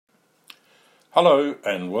Hello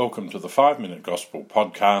and welcome to the 5-Minute Gospel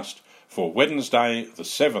podcast for Wednesday the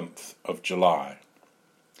 7th of July.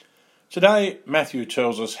 Today Matthew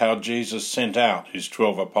tells us how Jesus sent out his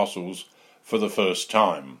 12 apostles for the first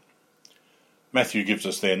time. Matthew gives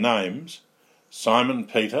us their names: Simon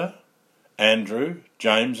Peter, Andrew,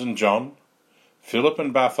 James and John, Philip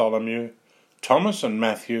and Bartholomew, Thomas and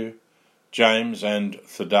Matthew, James and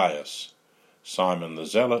Thaddeus, Simon the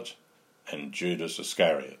Zealot and Judas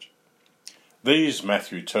Iscariot. These,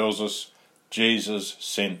 Matthew tells us, Jesus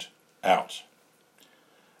sent out.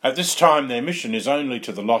 At this time their mission is only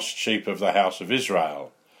to the lost sheep of the house of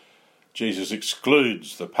Israel. Jesus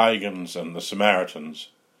excludes the pagans and the Samaritans.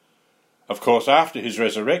 Of course, after his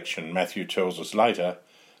resurrection, Matthew tells us later,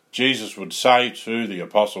 Jesus would say to the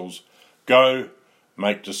apostles, "Go,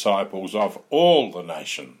 make disciples of all the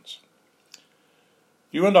nations."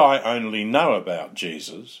 You and I only know about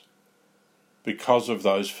Jesus because of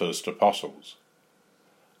those first apostles.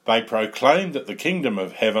 They proclaimed that the kingdom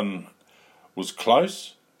of heaven was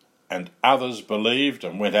close, and others believed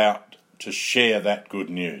and went out to share that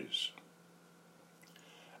good news.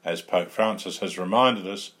 As Pope Francis has reminded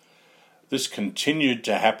us, this continued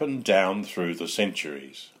to happen down through the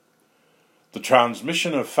centuries. The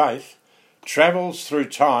transmission of faith travels through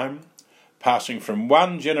time, passing from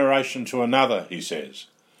one generation to another, he says.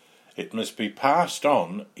 It must be passed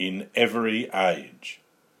on in every age.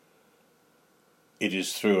 It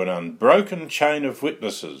is through an unbroken chain of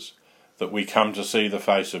witnesses that we come to see the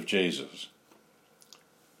face of Jesus.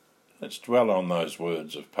 Let's dwell on those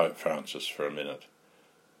words of Pope Francis for a minute.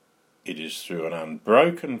 It is through an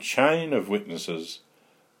unbroken chain of witnesses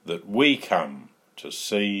that we come to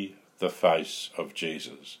see the face of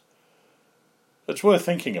Jesus. It's worth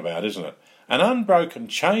thinking about, isn't it? An unbroken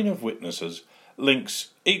chain of witnesses links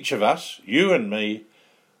each of us, you and me,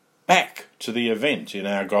 back to the event in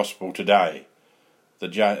our gospel today, the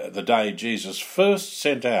day Jesus first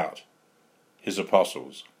sent out his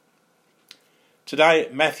apostles. Today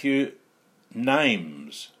Matthew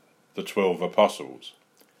names the 12 apostles.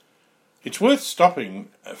 It's worth stopping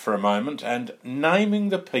for a moment and naming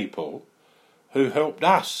the people who helped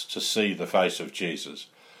us to see the face of Jesus,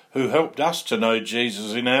 who helped us to know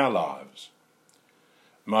Jesus in our lives.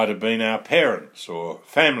 It might have been our parents or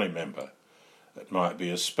family member. It might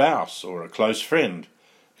be a spouse or a close friend.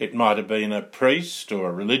 It might have been a priest or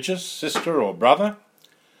a religious sister or brother.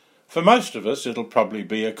 For most of us, it'll probably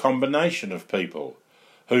be a combination of people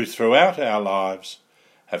who throughout our lives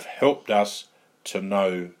have helped us to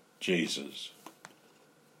know Jesus.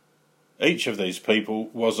 Each of these people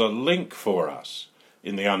was a link for us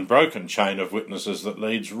in the unbroken chain of witnesses that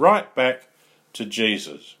leads right back to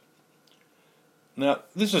Jesus. Now,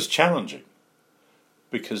 this is challenging,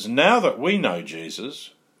 because now that we know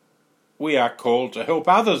Jesus, we are called to help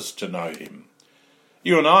others to know him.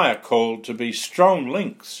 You and I are called to be strong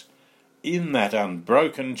links in that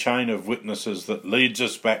unbroken chain of witnesses that leads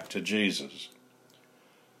us back to Jesus.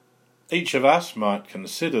 Each of us might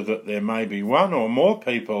consider that there may be one or more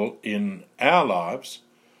people in our lives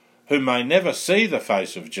who may never see the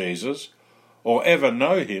face of Jesus or ever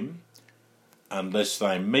know him unless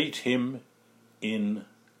they meet him in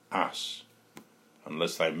us,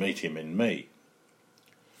 unless they meet him in me.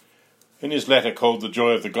 In his letter called The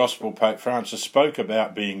Joy of the Gospel, Pope Francis spoke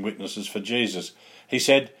about being witnesses for Jesus. He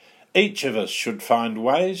said, each of us should find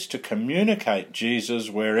ways to communicate Jesus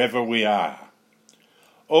wherever we are.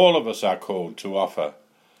 All of us are called to offer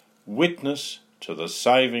witness to the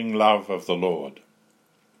saving love of the Lord.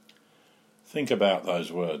 Think about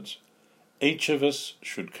those words. Each of us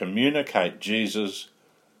should communicate Jesus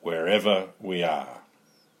wherever we are.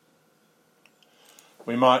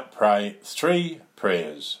 We might pray 3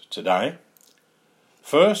 prayers today.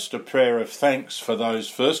 First, a prayer of thanks for those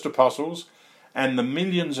first apostles and the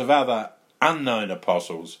millions of other unknown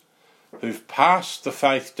apostles who've passed the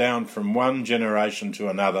faith down from one generation to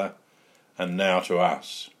another and now to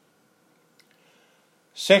us.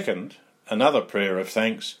 Second, another prayer of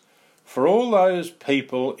thanks for all those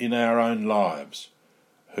people in our own lives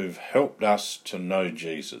who've helped us to know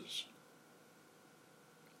Jesus.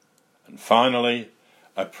 And finally,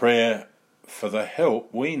 a prayer for the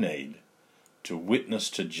help we need to witness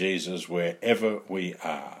to Jesus wherever we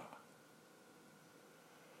are.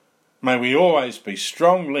 May we always be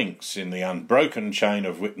strong links in the unbroken chain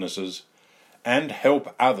of witnesses and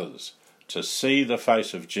help others to see the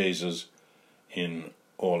face of Jesus in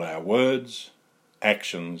all our words,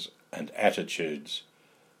 actions and attitudes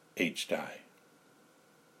each day.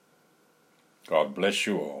 God bless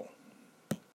you all.